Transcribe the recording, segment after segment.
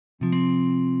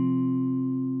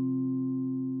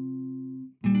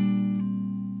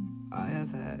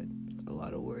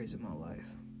lot of worries in my life.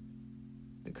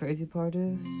 The crazy part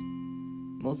is,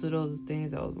 most of those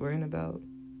things I was worrying about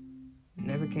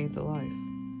never came to life.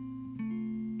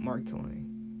 Mark Twain.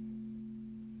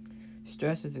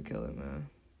 Stress is a killer,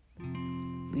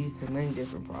 man. Leads to many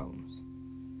different problems.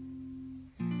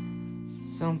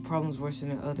 Some problems worse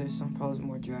than others, some problems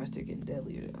more drastic and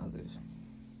deadlier than others.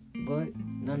 But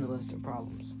nonetheless, they're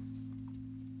problems.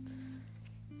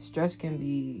 Stress can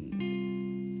be,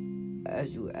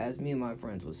 as me and my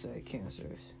friends would say,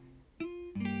 cancerous.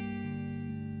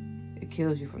 It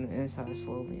kills you from the inside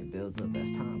slowly and builds up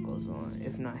as time goes on,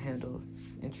 if not handled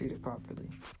and treated properly.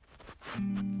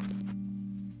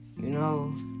 You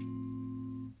know,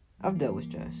 I've dealt with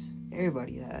stress.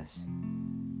 Everybody has.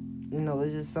 You know,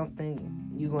 it's just something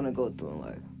you're gonna go through in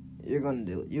life. You're gonna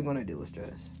deal with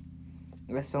stress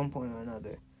at some point or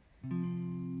another,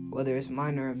 whether it's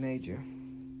minor or major.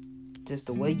 Just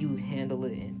the way you handle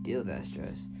it and deal with that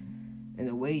stress, and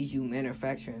the ways you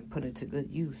manufacture and put it to good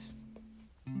use.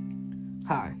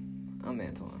 Hi, I'm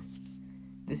Antoine.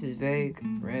 This is Vague,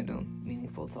 Random,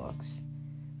 Meaningful Talks,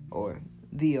 or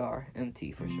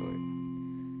VRMT for short.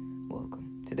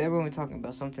 Welcome. Today we're going to be talking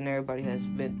about something everybody has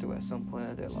been through at some point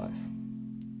of their life.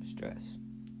 Stress.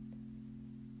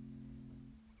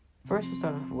 First, we'll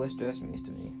start off with what stress means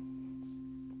to me.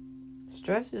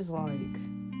 Stress is like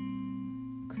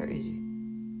crazy.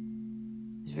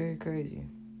 It's very crazy.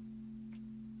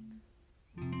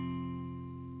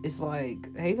 It's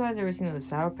like, have you guys ever seen those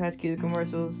Sour Patch Kids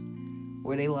commercials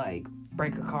where they like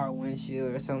break a car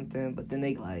windshield or something, but then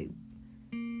they like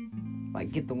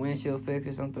get the windshield fixed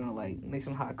or something, or like make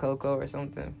some hot cocoa or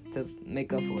something to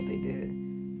make up for what they did?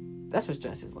 That's what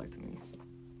stress is like to me.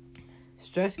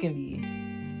 Stress can be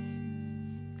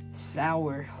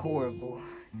sour, horrible,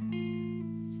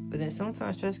 but then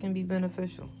sometimes stress can be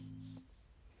beneficial.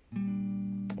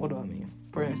 What do I mean?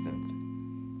 For instance,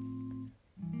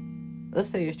 let's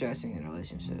say you're stressing in a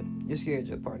relationship. You're scared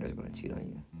your partner's going to cheat on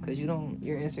you because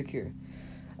you're insecure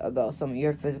about some of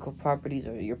your physical properties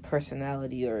or your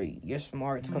personality or your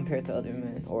smarts compared to other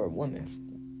men or women.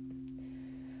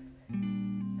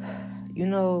 You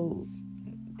know,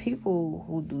 people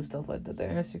who do stuff like that, they're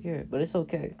insecure. But it's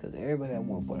okay, because everybody at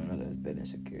one point or another has been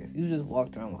insecure. If you just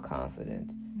walked around with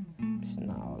confidence, it's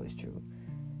not always true.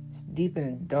 It's deep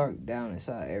and dark down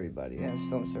inside everybody. They have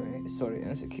some sort of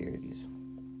insecurities.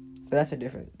 But that's a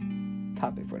different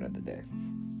topic for another day.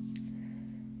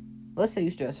 Let's say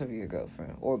you stress over your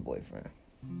girlfriend or boyfriend.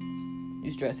 You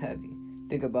stress heavy.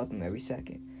 Think about them every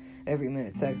second. Every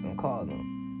minute, text them, call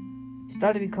them.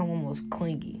 Start to become almost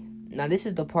clingy. Now, this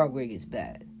is the part where it gets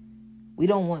bad. We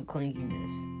don't want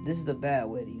clinginess. This is the bad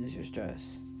way to use your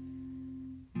stress.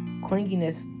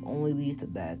 Clinginess only leads to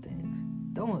bad things.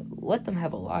 Don't let them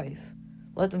have a life.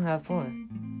 Let them have fun.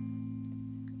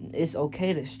 It's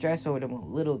okay to stress over them a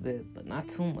little bit, but not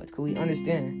too much, because we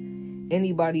understand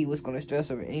anybody was going to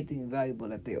stress over anything valuable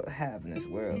that they have in this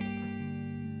world.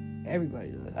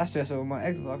 Everybody does. I stress over my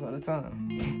Xbox all the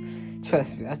time.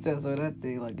 Trust me, I stress over that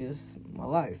thing like it's my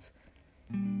life.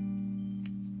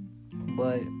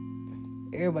 But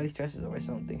everybody stresses over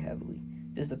something heavily.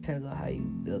 Just depends on how you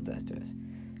build that stress.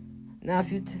 Now,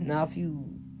 if you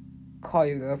call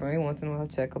your girlfriend every once in a while,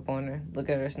 check up on her, look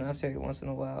at her Snapchat every once in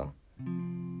a while,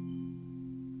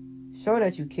 show her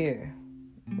that you care.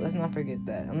 Let's not forget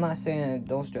that. I'm not saying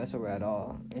don't stress over at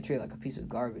all and treat her like a piece of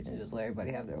garbage and just let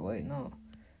everybody have their way. No.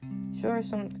 Show her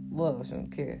some love, some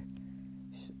care.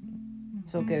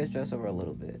 It's okay to stress over a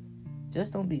little bit.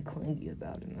 Just don't be clingy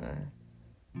about it, man.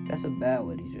 That's a bad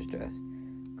way to use your stress.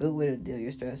 Good way to deal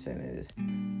your stress in is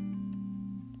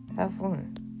have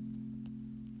fun.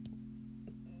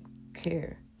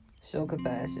 Care. Show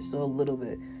compassion.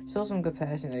 Show some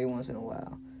compassion every once in a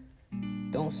while.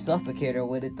 Don't suffocate her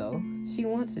with it, though. She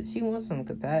wants it. She wants some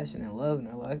compassion and love in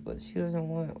her life, but she doesn't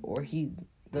want, or he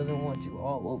doesn't want you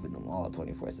all over them all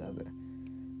 24/7.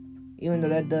 Even though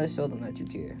that does show them that you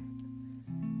care.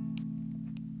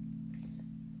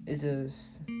 It's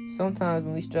just, sometimes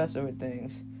when we stress over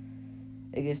things,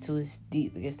 it gets too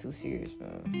deep, it gets too serious,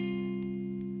 man.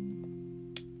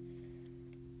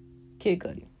 Kid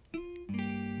Cudi.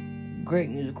 Great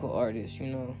musical artist, you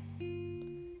know.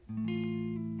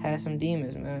 Had some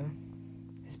demons, man.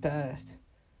 His past.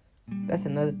 That's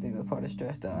another thing, a part of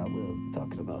stress that I will be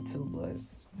talking about too, but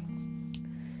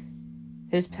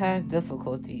his past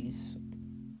difficulties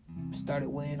started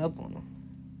weighing up on him.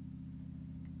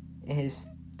 And his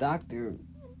doctor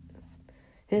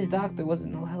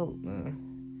wasn't no help,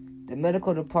 man. The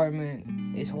medical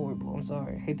department is horrible. I'm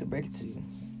sorry. I hate to break it to you.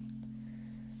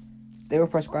 They were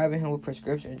prescribing him with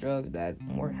prescription drugs that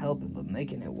weren't helping but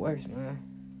making it worse, man.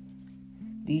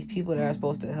 these people that are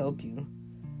supposed to help you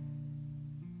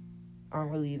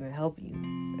aren't really even helping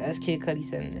you. As Kid Cudi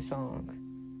said in the song,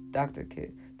 Dr.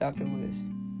 Wiz,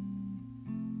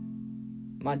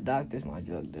 my doctor's my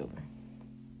drug dealer.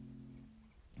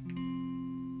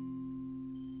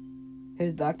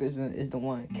 His doctor is the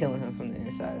one killing him from the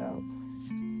inside out.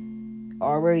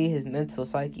 Already his mental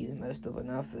psyche is messed up, but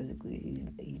now physically he's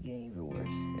getting even worse.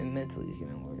 And mentally he's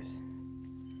getting worse.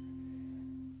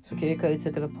 So Kid Cudi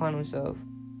took it upon himself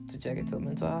to check into a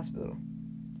mental hospital.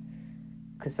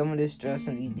 Because some of this stress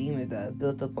and these demons that have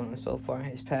built up on him so far in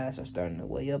his past are starting to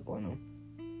weigh up on him.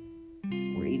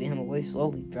 We're eating him away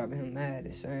slowly, driving him mad,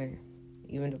 insane,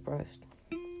 even depressed.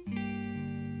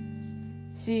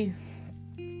 See,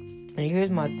 and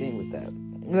here's my thing with that.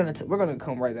 We're gonna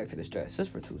come right back to the stress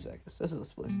just for 2 seconds. Just a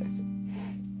split second.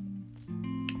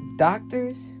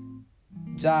 Doctors'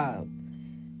 job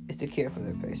is to care for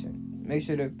their patient. Make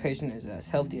sure their patient is as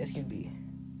healthy as can be.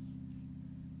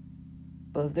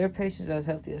 But if their patient's as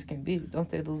healthy as can be, don't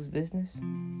they lose business?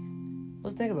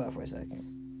 Let's think about it for a second.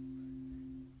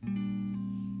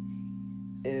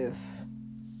 If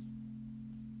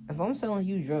I'm selling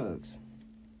you drugs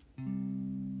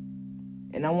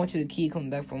and I want you to keep coming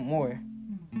back for more,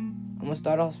 I'm gonna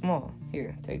start off small.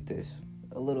 Here, take this.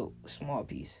 A little small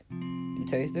piece. You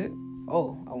taste it?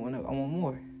 Oh, I want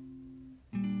more.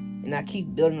 And I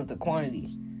keep building up the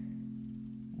quantity.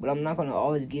 But I'm not gonna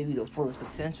always give you the fullest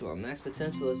potential or max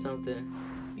potential of something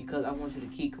because I want you to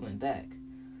keep coming back.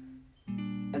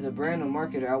 As a brand or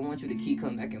marketer, I want you to keep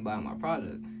coming back and buy my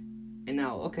product. And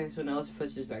now, so now let's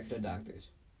switch this back to the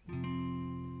doctors.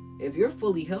 If you're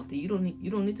fully healthy, you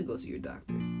don't need to go see your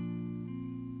doctor.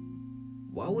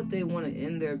 Why would they want to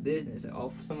end their business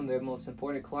off some of their most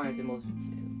important clients and most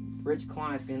rich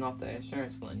clients getting off the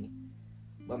insurance money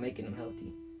by making them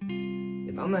healthy?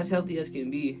 If I'm as healthy as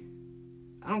can be,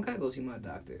 I don't gotta go see my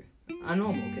doctor. I know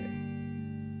I'm okay.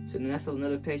 So then that's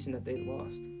another patient that they've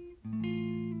lost.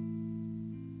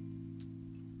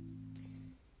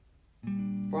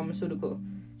 Pharmaceutical,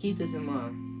 keep this in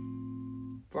mind.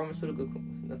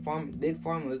 Big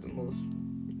Pharma is the most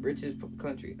richest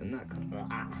country.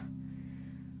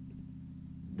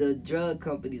 The drug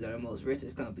companies are the most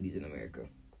richest companies in America.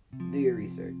 Do your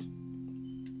research.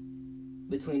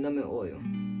 Between them and oil.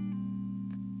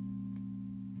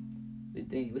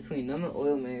 Between them and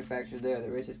oil manufacturers, they are the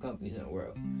richest companies in the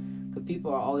world. Because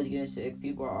people are always getting sick.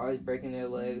 People are always breaking their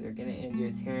legs or getting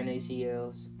injured, tearing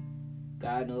ACLs.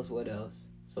 God knows what else.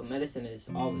 So medicine is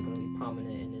always going to be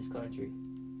prominent in this country.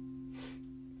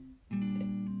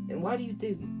 And why do you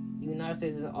think the United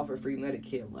States doesn't offer free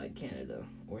Medicare like Canada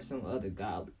or some other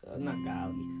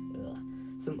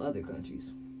some other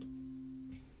countries?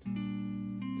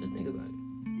 Just think about it.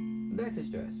 Back to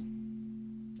stress.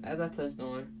 As I touched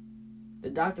on, the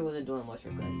doctor wasn't doing much for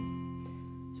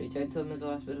Cudi. So he checked to a mental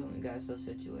hospital and got himself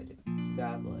situated.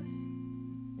 God bless.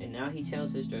 And now he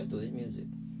channels his stress through his music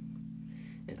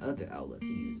and other outlets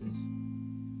he uses.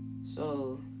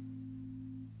 So,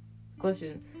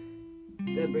 question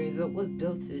that brings up, what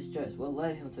built his stress? What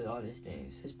led him to all these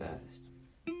things? His past.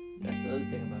 That's the other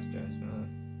thing about stress, man.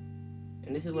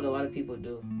 And this is what a lot of people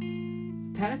do.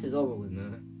 The past is over with,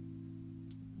 man.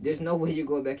 There's no way you're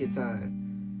going back in time.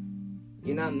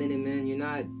 You're not Minutemen.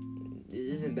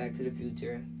 This isn't Back to the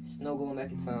Future. There's no going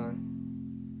back in time.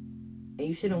 And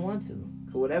you shouldn't want to.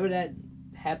 Because whatever that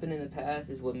happened in the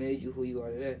past is what made you who you are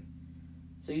today.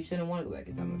 So you shouldn't want to go back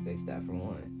in time and fix that, for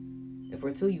one. And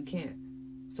for two, you can't.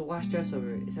 So why stress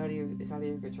over it? It's out of your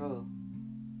control.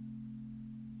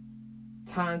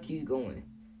 Time keeps going.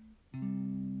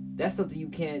 That's something you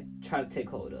can't try to take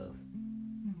hold of.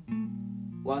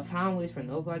 While time waits for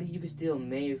nobody, you can still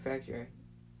manufacture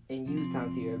and use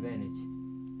time to your advantage.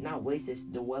 Not waste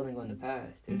it dwelling on the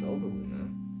past. It's over with,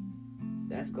 man.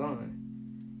 That's gone.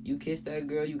 You kissed that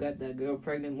girl, you got that girl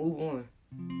pregnant, move on.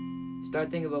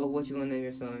 Start thinking about what you're going to name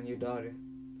your son, your daughter.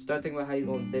 Start thinking about how you're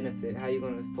going to benefit, how you're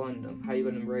going to fund them, how you're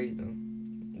going to raise them,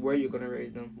 where you're going to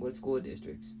raise them, what school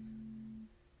districts.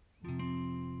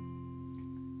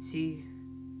 See,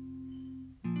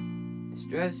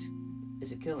 stress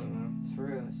is a killer, man. It's for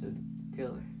real. It's a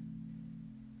killer.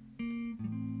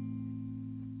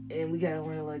 And we got to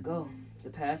learn to let go. The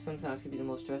past sometimes can be the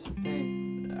most stressful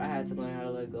thing. I had to learn how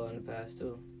to let go in the past,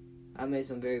 too. I made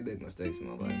some very big mistakes in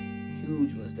my life.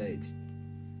 Huge mistakes.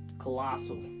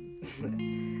 Colossal.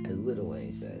 As Lil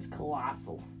Wayne says.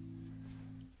 Colossal.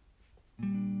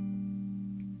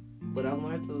 But I've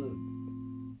learned to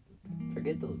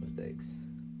forget those mistakes.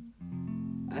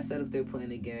 I sat up there playing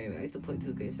the game. I used to play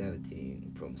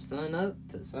 2K17 from sun up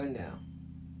to sundown.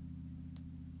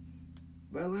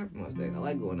 But I learn from my mistakes. I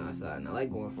like going outside, and I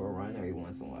like going for a run every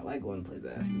once in a while. I like going to play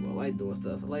basketball. I like doing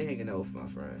stuff. I like hanging out with my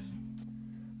friends.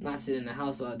 Not sitting in the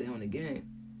house all day on the game.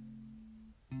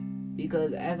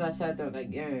 Because as I sat there on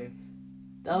that game,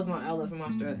 that was my outlet for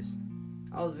my stress.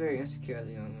 I was very insecure as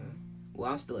a young man.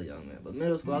 Well, I'm still a young man, but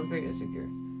middle school, I was very insecure.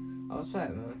 I was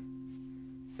fat, man.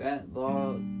 Fat,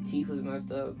 bald, teeth was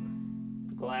messed up,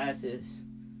 glasses.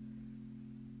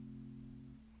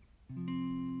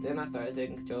 Then I started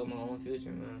taking control of my own future,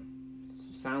 man.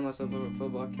 Signed myself up for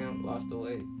football camp, lost the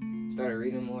weight, started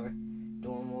reading more,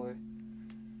 doing more.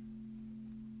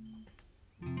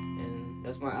 And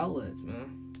that's my outlets,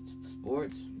 man.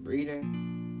 Sports,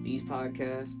 reading, these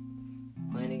podcasts,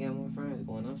 playing again with my friends,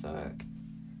 going outside.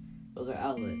 Those are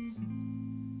outlets.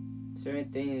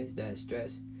 Certain things that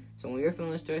stress. So when you're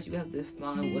feeling stressed, you have to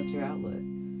find what's your outlet.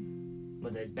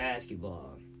 Whether it's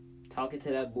basketball, talking to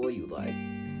that boy you like,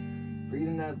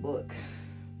 reading that book,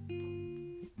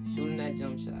 shooting that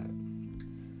jump shot.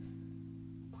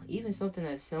 Even something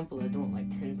as simple as doing like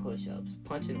 10 push-ups,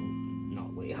 punching a...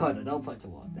 No, wait, hold on, don't punch a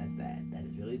wall. That's bad. That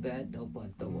is really bad. Don't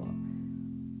punch the wall.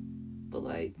 But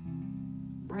like,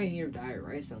 write in your diary,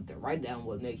 write something. Write down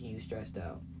what's making you stressed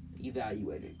out.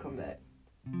 Evaluate it. Come back.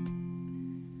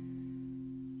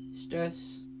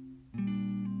 Stress,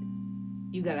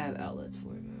 you gotta have outlets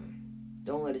for it, man.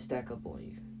 Don't let it stack up on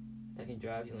you. That can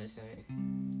drive you insane.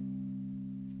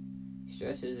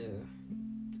 Stress is a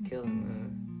killer,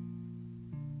 man.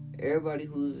 Everybody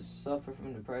who's suffered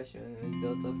from depression is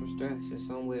built up from stress in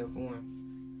some way or form.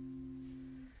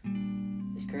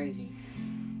 It's crazy.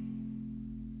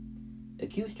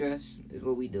 Acute stress is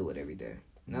what we deal with every day.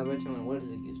 Now, but you what is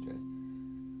acute stress?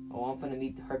 Oh, I'm finna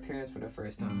meet her parents for the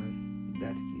first time.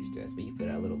 That's acute stress. But you feel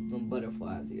that little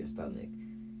butterflies in your stomach.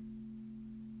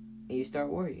 And you start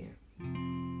worrying.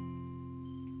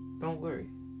 Don't worry.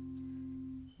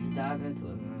 Just dive into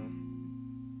it, man.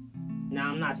 Now,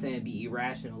 I'm not saying be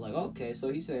irrational. Like, okay, so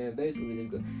he's saying basically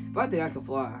just go. If I think I can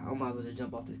fly, I might as well just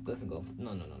jump off this cliff and go.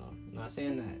 No. I'm not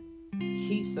saying that.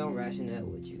 Keep some rationale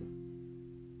with you.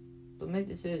 But make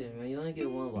decisions, man. You only get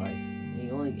one life.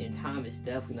 And time is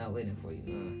definitely not waiting for you,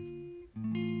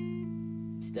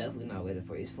 man. It's definitely not waiting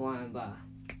for you. It's flying by.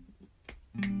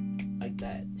 Like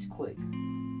that. It's quick.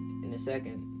 In a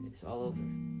second, it's all over.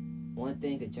 One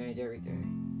thing could change everything.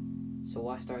 So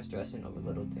why start stressing over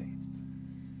little things?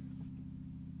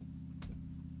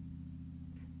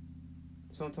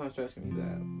 Sometimes stress can be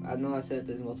bad. I know I said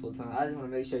this multiple times. I just want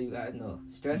to make sure you guys know.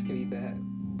 Stress can be bad.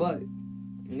 But,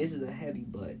 and this is a heavy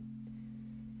but,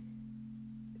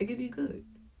 it could be good.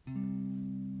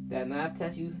 That math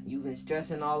test you've been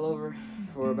stressing all over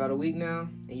for about a week now,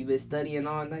 and you've been studying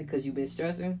all night because you've been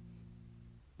stressing.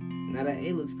 Now that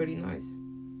A looks pretty nice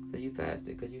because you passed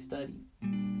it, because you studied.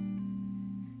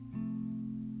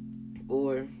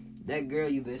 Or that girl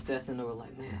you've been stressing over,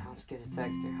 like, man, I'm scared to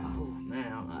text her. Oh,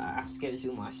 man, I'm scared to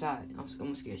shoot my shot. I'm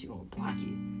scared she's going to block it.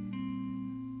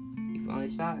 You finally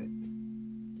shot it.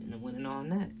 And then winning on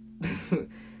that.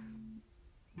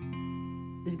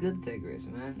 It's good to take risks,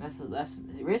 man. That's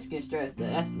risk and stress.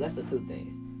 That's the two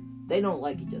things. They don't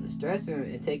like each other. Stress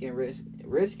and taking risk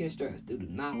and stress do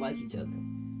not like each other.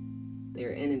 They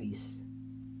are enemies.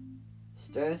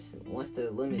 Stress wants to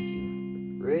limit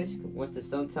you. Risk wants to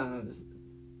sometimes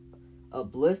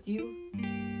uplift you,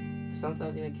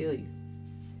 sometimes even kill you.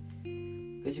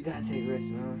 But you gotta take risks,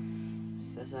 man.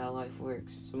 That's how life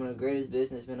works. Some of the greatest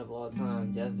businessmen of all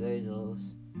time, Jeff Bezos,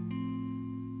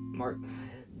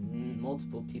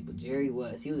 multiple people, Jerry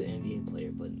West, he was an NBA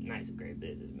player, but nice, a great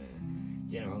businessman,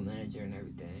 general manager and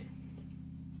everything.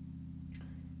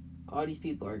 All these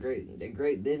people are great. They're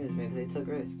great businessmen because they took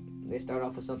risks. They started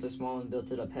off with something small and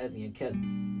built it up heavy and kept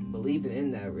believing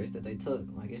in that risk that they took.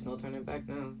 Like, there's no turning back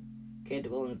now. Can't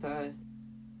dwell in the past.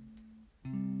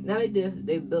 Now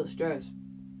they built stress,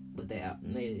 but they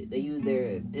used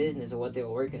their business or what they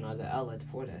were working on as an outlet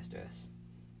for that stress.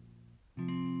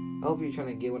 I hope you're trying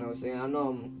to get what I was saying.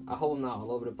 I hope I'm not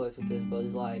all over the place with this, but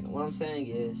it's like, what I'm saying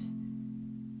is,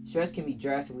 stress can be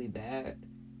drastically bad,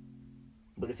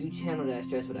 but if you channel that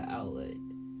stress with an outlet,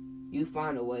 you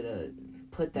find a way to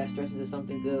put that stress into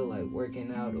something good, like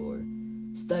working out or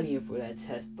studying for that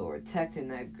test or texting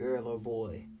that girl or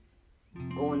boy,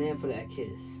 going in for that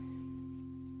kiss,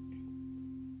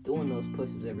 doing those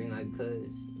push-ups every night because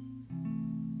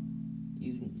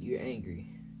you're angry,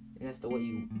 and that's the way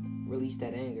you release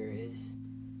that anger.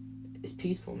 It's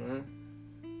peaceful, man.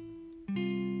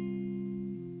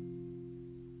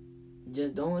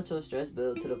 Just don't let your stress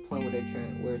build to the point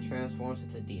where it transforms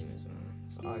into demons, man.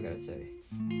 That's all I gotta say.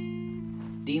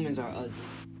 Demons are ugly.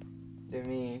 They're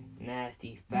mean,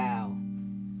 nasty, foul.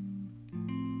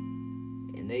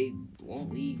 they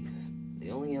won't leave. They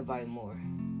only invite more.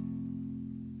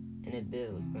 And it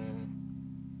builds, man.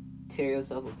 Tear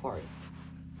yourself apart.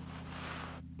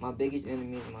 My biggest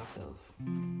enemy is myself.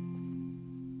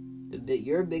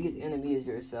 Your biggest enemy is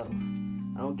yourself.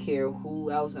 I don't care who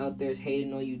else out there is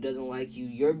hating on you, doesn't like you.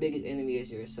 Your biggest enemy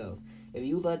is yourself. If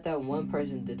you let that one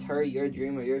person deter your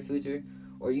dream or your future,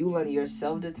 or you let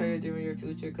yourself deter your dream or your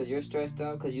future because you're stressed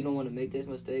out because you don't want to make this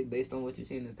mistake based on what you've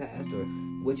seen in the past or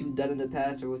what you've done in the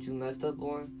past or what you messed up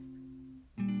on,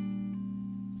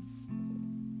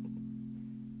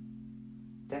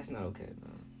 that's not okay,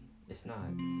 man. It's not.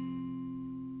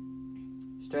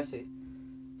 Stress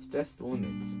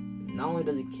limits. Not only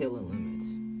does it kill, it limits.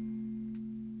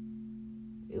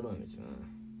 It limits, man.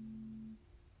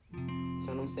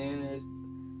 So what I'm saying is,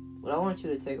 what I want you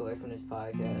to take away from this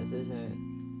podcast isn't,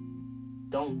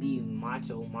 don't be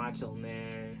macho,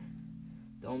 man.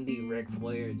 Don't be Ric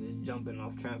Flair just jumping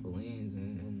off trampolines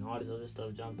and all this other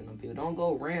stuff, jumping on people. Don't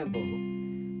go Rambo,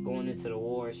 going into the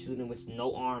war, shooting with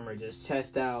no armor, just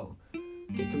chest out.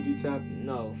 Get to the champion.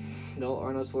 No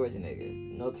Arnold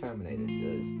Schwarzeneggers, no Terminators,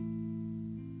 just.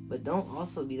 But don't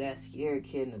also be that scared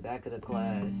kid in the back of the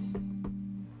class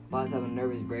about to have a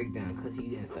nervous breakdown because he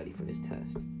didn't study for this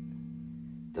test.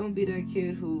 Don't be that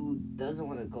kid who doesn't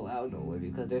want to go out nowhere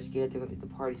because they're scared the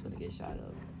party's going to get shot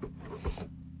up.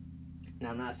 Now,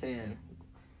 I'm not saying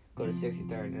go to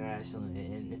 63rd International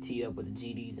and tee up with the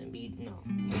GDs and beat. No.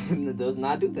 It does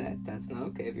not do that. That's not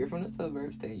okay. If you're from the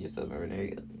suburbs, stay in your suburban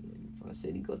area. From the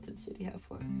city, go to the city, have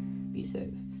fun. Be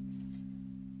safe.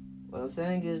 What I'm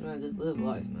saying is, man, just live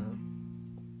life, man.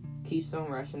 Keep some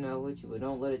rationale with you, but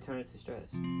don't let it turn into stress.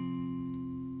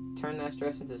 Turn that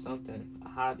stress into something, a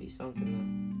hobby, something,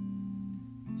 man.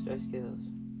 Stress kills.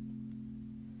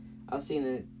 I've seen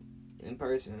it in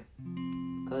person.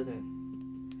 Cousin.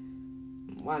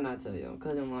 Why not tell you?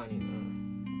 Cousin Lonnie,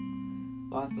 man.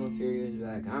 Lost him a few years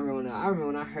back. I remember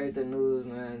when I heard the news,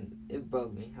 man. It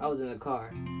broke me. I was in the car.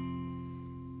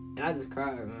 And I just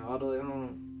cried, man, all the way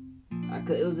home.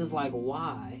 It was just like,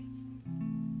 why?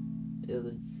 It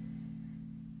was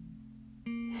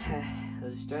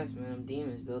a stress, man. Them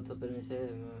demons built up in his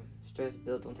head, man. Stress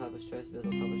built on top of stress, built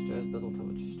on top of stress, built on top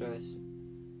of stress.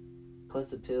 Plus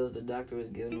the pills the doctor was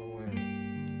giving him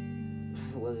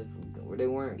where they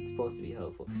weren't supposed to be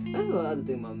helpful. That's the other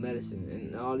thing about medicine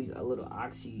and all these little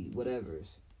oxy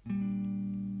whatevers.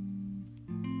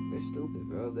 They're stupid,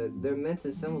 bro. They're meant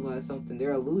to symbolize something.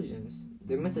 They're illusions.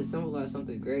 They're meant to symbolize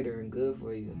something greater and good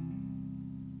for you.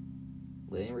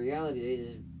 But in reality, they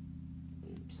just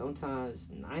sometimes,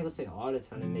 I ain't gonna say all the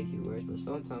time they make you worse, but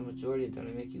sometimes, majority of the time,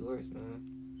 they make you worse, man.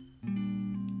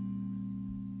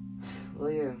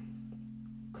 Well, yeah.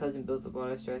 Cousin built up all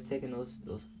that stress, taking those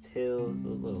pills,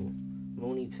 those little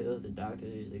loony pills the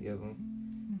doctors usually give him.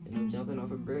 And I'm jumping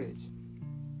off a bridge.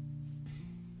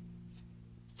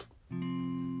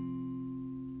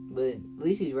 But at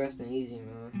least he's resting easy,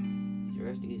 man. He's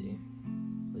resting easy.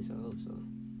 At least I hope so.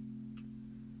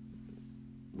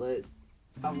 But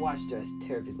I've watched stress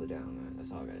tear people down, man.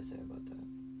 That's all I gotta say about that.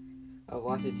 I've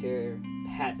watched it tear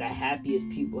the happiest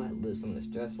people have lived some of the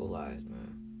stressful lives,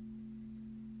 man.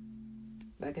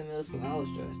 Back in middle school, I was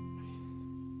stressed.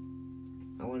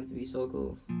 I wanted to be so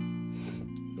cool. I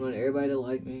wanted everybody to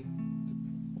like me.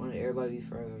 I wanted everybody to be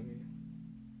friends with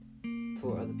me.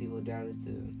 Tore other people down just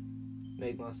to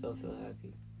make myself feel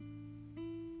happy.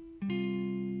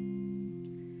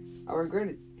 I regret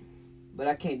it. But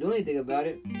I can't do anything about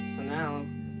it. So now,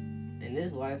 in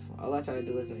this life, all I try to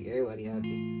do is make everybody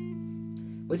happy.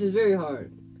 Which is very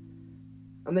hard.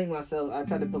 I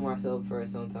try to put myself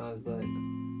first sometimes, but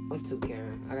I'm too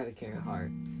caring. I got a caring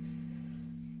heart.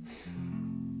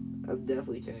 I've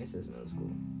definitely changed since middle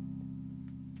school.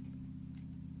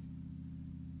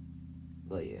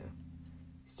 But yeah.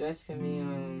 Stress can be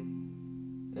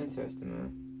interesting,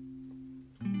 man.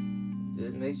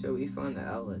 Just make sure we find the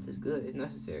outlets. It's good. It's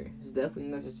necessary. It's definitely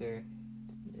necessary.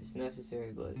 It's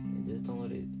necessary, but just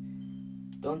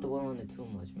don't dwell on it too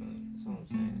much, man. That's all I'm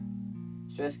saying.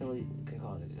 Stress can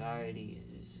cause anxiety.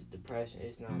 It's just depression.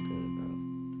 It's not good,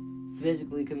 bro.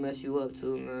 Physically can mess you up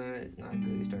too, man. It's not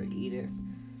good. You start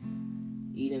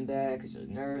eating bad because your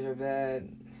nerves are bad.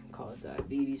 Cause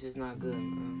diabetes. It's not good,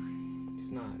 man. It's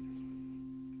not.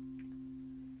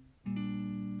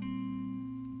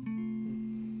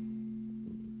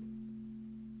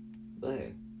 But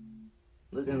hey,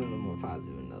 let's end on a more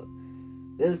positive note.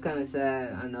 This is kind of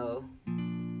sad, I know,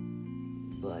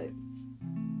 but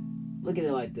look at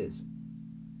it like this.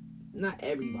 Not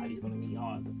everybody's going to be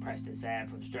all depressed and sad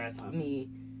from stress. I mean,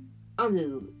 I'm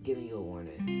just giving you a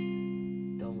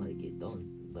warning. Don't let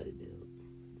it build.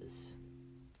 Just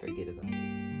forget about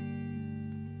it.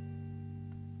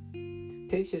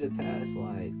 picture the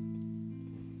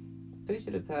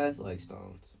past like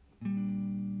stones.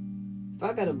 If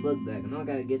I gotta look back and I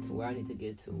gotta get to where I need to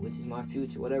get to, which is my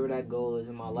future, whatever that goal is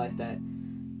in my life, that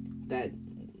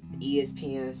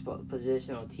ESPN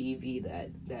position on TV,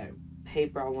 that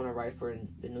paper I want to write for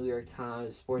the New York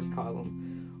Times sports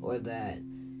column, or that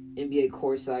NBA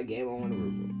courtside game I want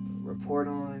to report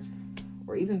on,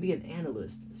 or even be an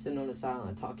analyst sitting on the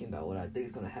sideline talking about what I think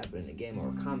is going to happen in the game, or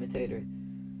a commentator.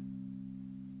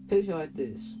 Picture like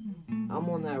this. I'm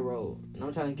on that road, and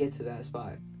I'm trying to get to that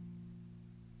spot.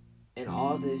 And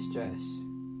all this stress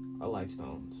are like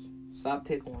stones. So I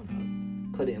pick one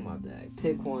up, put it in my bag.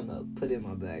 Pick one up, put it in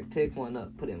my bag. Pick one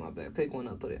up, put it in my bag. Pick one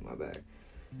up, put it in my bag.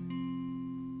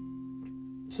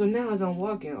 So now as I'm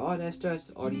walking, all that stress,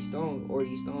 all these stones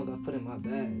I put in my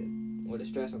bag, or the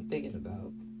stress I'm thinking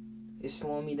about, it's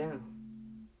slowing me down.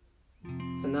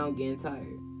 So now I'm getting tired.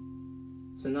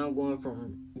 So now I'm going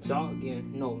from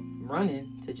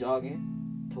running to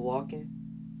jogging, to walking,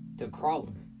 to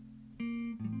crawling.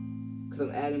 Because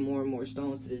I'm adding more and more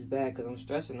stones to this bag because I'm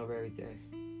stressing over everything.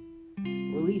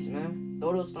 Release, man.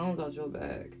 Throw those stones out your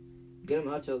bag. Get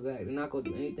them out your bag. They're not going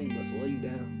to do anything but slow you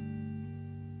down.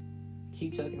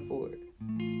 Keep chucking forward.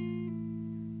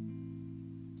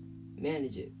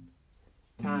 Manage it.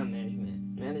 Time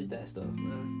management. Manage that stuff,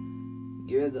 man.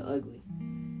 Get rid of the ugly.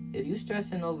 If you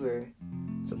stressing over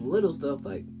some little stuff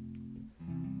like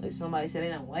somebody said they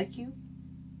don't like you,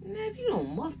 man, if you don't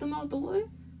muff them out the way,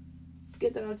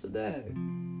 get that out your bag.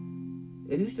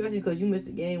 If you stressing because you missed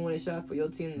a game-winning shot for your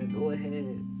team to go ahead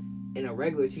in a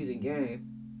regular season game,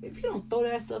 if you don't throw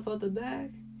that stuff out the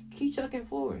bag, keep chucking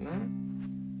forward, man.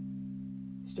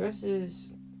 Stress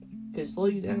can slow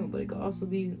you down, but it can also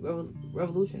be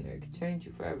revolutionary. It can change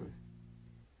you forever.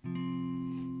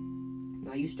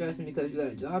 Now you stressing because you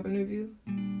got a job interview?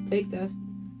 Take that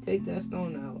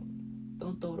stone out.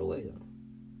 Don't throw it away though.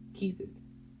 Keep it.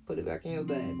 Put it back in your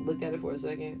bag. Look at it for a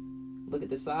second. Look at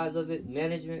the size of it,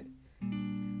 management,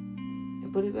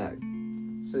 and put it back.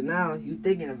 So now you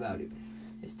thinking about it.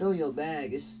 It's still in your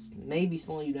bag. It's maybe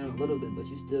slowing you down a little bit, but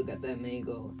you still got that main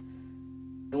goal.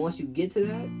 And once you get to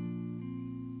that,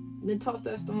 then toss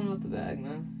that stone out the bag,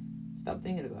 man. Stop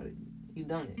thinking about it. You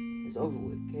done it. It's over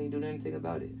with. Can't do anything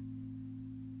about it.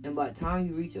 And by the time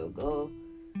you reach your goal,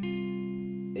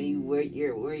 and you where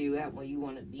you at when you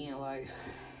want to be in life,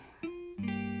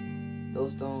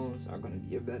 those stones are gonna be,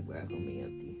 your bag's gonna be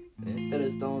empty. And instead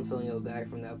of stones filling your bag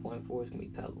from that point forward, it's gonna be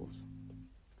pebbles.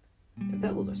 And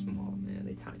pebbles are small, man.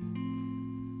 They tiny.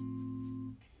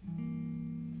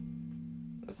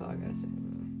 That's all I gotta say,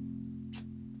 man.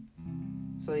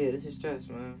 So yeah, this is stress,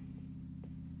 man.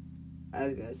 I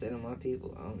just gotta say to my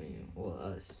people,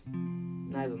 us.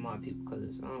 Not even my people, cause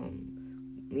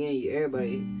me and you,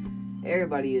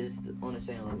 everybody is on the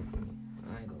same level to me.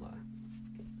 I ain't gonna lie.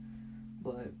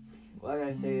 But what I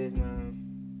gotta say is, man,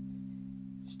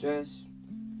 stress,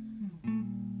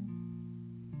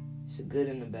 it's a good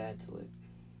and a bad to it.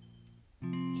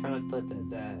 Try not to let that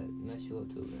bad mess you up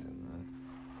too bad,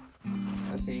 man.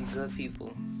 I've seen good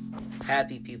people,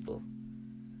 happy people,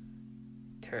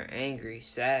 turn angry,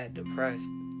 sad, depressed,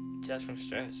 just from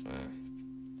stress, man.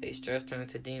 They stress turn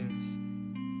into demons.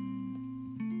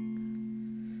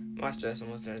 My stress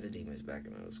almost turned into demons back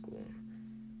in middle school.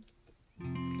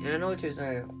 And I know what you're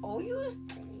saying. Oh, you're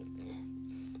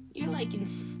like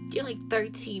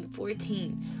 13,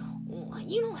 14.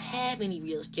 You don't have any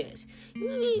real stress.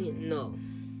 No.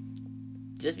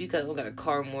 Just because I don't got a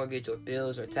car mortgage or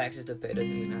bills or taxes to pay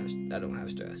doesn't mean I don't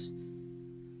have stress.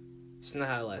 It's not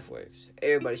how life works.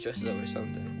 Everybody stresses over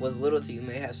something. What's little to you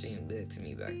may have seemed big to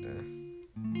me back then.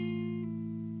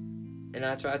 And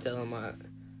I try telling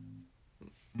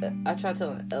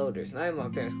elders, not even my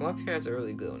parents. My parents are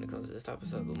really good when it comes to this type of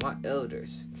stuff, but my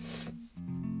elders,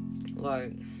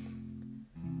 like,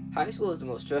 high school is the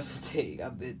most stressful thing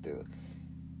I've been through.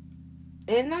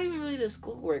 And it's not even really the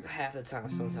schoolwork half the time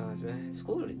sometimes, man.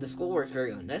 The schoolwork's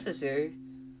very unnecessary.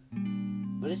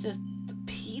 But it's just the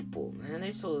people, man.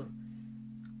 They're so,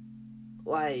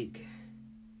 like,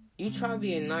 you try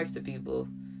being nice to people,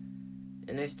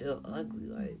 and they're still ugly.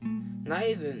 Like, not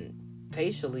even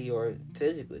facially or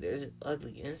physically, they're just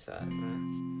ugly inside,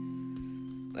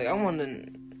 man. Like, I'm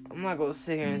not gonna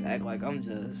sit here and act like I'm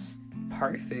just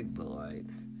perfect, but, like,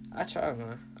 I try,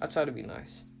 man. I try to be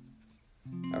nice.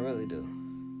 I really do.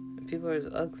 And people are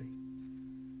just ugly.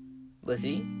 But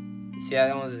see how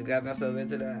I almost just got myself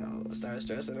into that? I started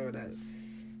stressing over that.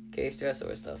 Can't stress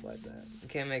over stuff like that. You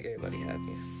can't make everybody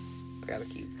happy. I gotta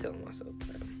keep telling myself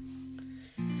that.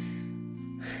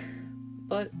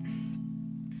 But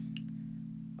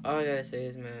all I gotta say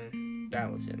is, man,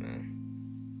 balance it, man.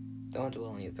 Don't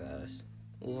dwell on your past.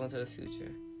 Move on to the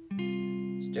future.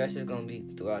 Stress is going to be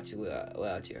throughout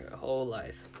your whole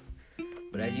life.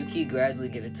 But as you keep gradually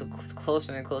getting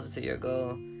closer and closer to your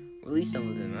goal, release some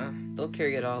of it, man. Don't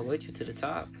carry it all with you to the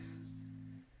top.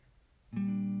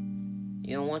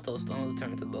 You don't want those stones to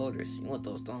turn into boulders. You want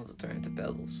those stones to turn into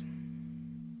pebbles.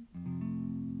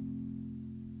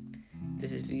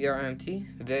 This is VRMT.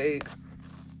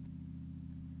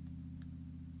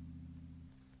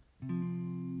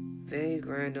 Vague,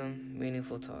 random,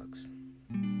 meaningful talks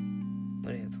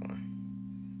with Antoine.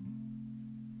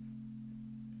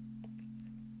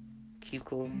 Keep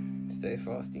cool. Stay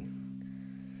frosty.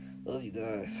 Love you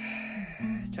guys.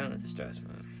 Try not to stress,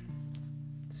 man.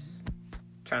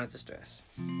 Try not to stress.